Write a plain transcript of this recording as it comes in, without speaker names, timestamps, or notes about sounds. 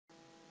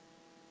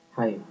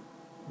Hi,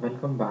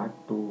 welcome back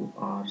to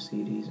our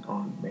series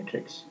on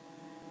matrix.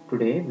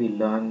 Today we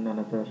learn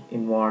another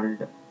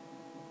involved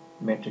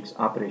matrix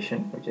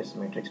operation, which is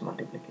matrix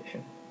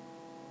multiplication.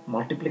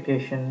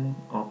 Multiplication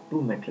of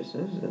two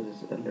matrices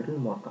is a little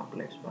more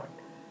complex, but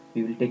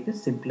we will take the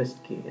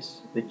simplest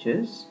case, which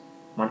is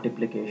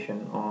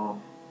multiplication of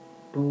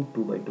two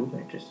 2 by 2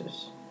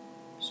 matrices.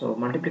 So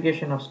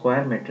multiplication of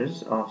square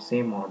matrices of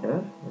same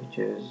order, which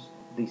is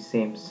the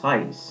same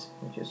size,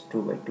 which is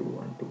 2 by 2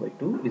 and 2 by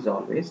 2, is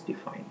always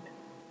defined.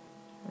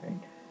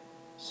 Right?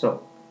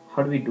 So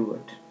how do we do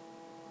it?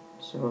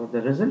 So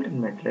the resultant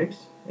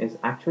matrix is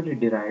actually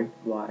derived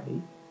by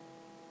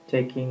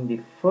taking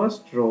the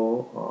first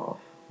row of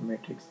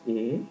matrix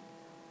A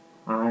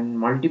and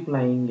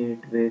multiplying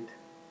it with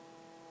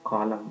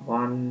column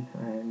 1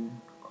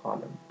 and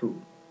column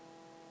 2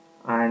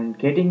 and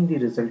getting the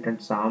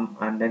resultant sum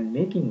and then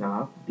making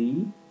up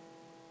the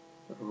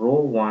row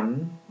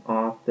 1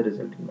 of the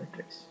resultant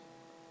matrix.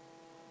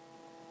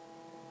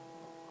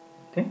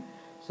 Okay,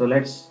 so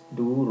let's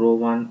do row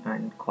 1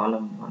 and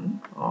column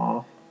 1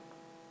 of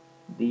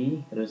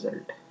the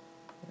result,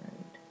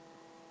 right?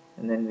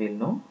 And then we'll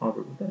know how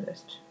to do the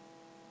rest.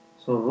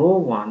 So row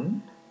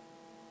 1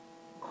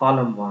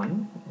 column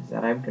 1 is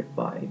arrived at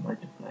by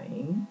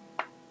multiplying,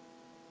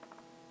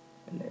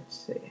 let's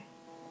say,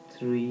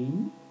 3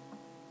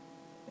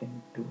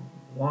 into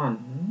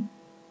 1.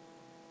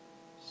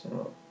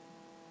 So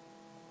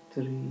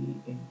 3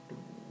 into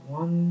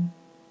 1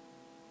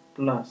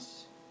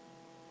 plus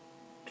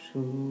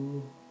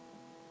 2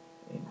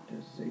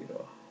 into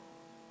 0,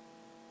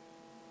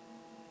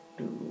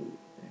 2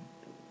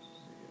 into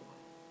 0.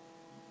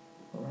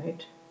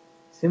 Alright,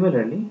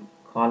 similarly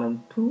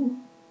column 2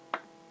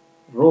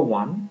 row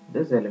 1,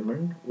 this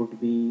element would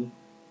be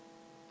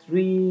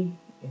 3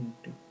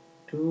 into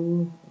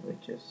 2,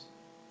 which is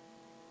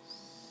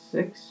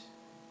 6,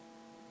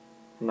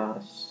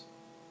 plus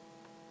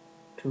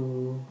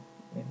 2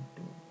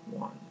 into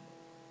 1,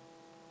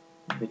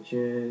 which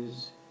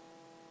is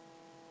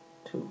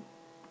 2,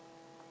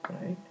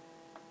 right?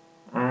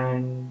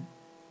 And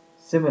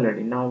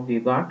similarly, now we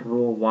got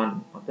row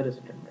 1 of the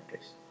resultant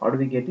matrix. How do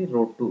we get the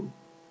row 2?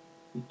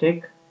 We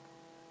take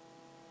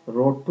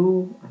row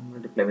 2 and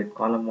multiply with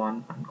column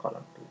 1 and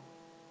column 2.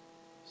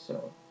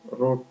 So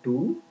row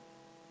 2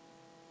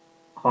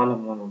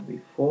 column 1 would be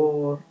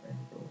 4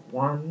 into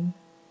 1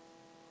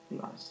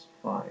 plus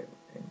 5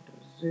 into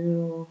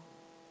 0,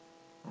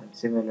 and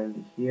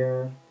similarly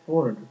here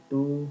 4 into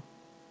 2,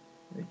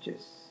 which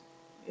is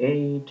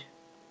 8,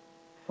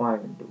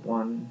 5 into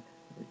 1,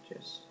 which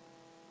is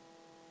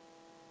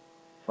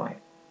 5.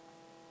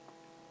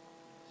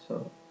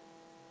 So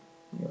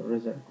your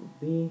result would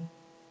be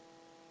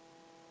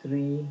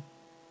 3,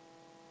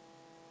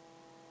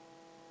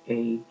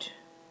 8,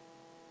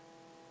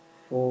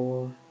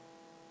 4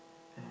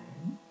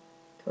 and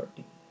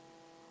 13.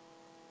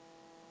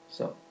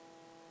 So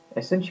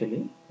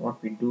essentially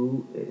what we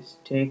do is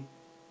take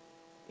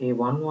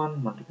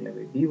A11 multiply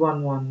by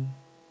B11,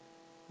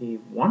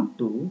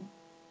 A12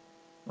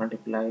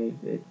 multiply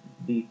with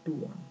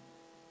B21,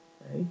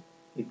 right?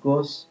 It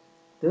goes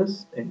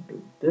this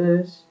into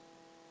this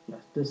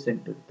plus this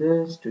into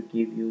this to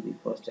give you the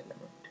first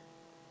element.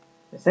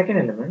 The second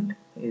element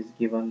is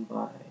given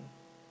by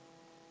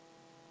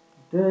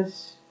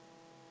this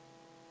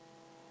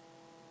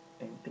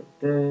into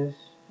this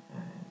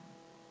and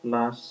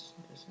plus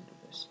this into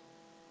this.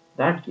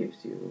 That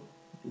gives you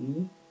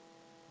the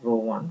row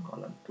 1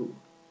 column 2.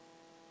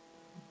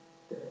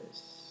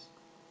 This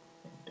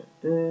into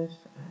this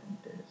and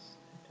this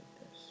into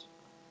this.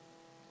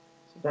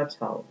 So that's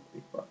how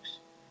it works.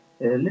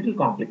 It's a little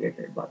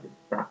complicated, but with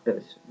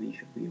practice we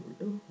should be able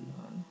to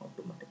learn how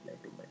to multiply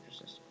two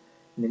matrices.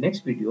 In the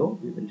next video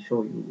we will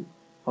show you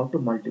how to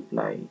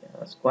multiply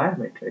a square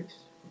matrix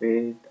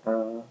with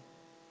a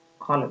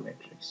column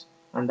matrix,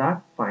 and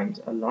that finds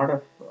a lot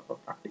of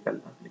practical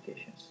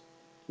applications.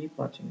 Keep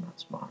watching Math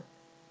Smart.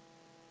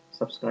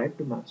 Subscribe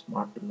to Math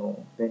Smart to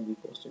know when we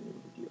post a new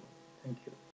video. Thank you.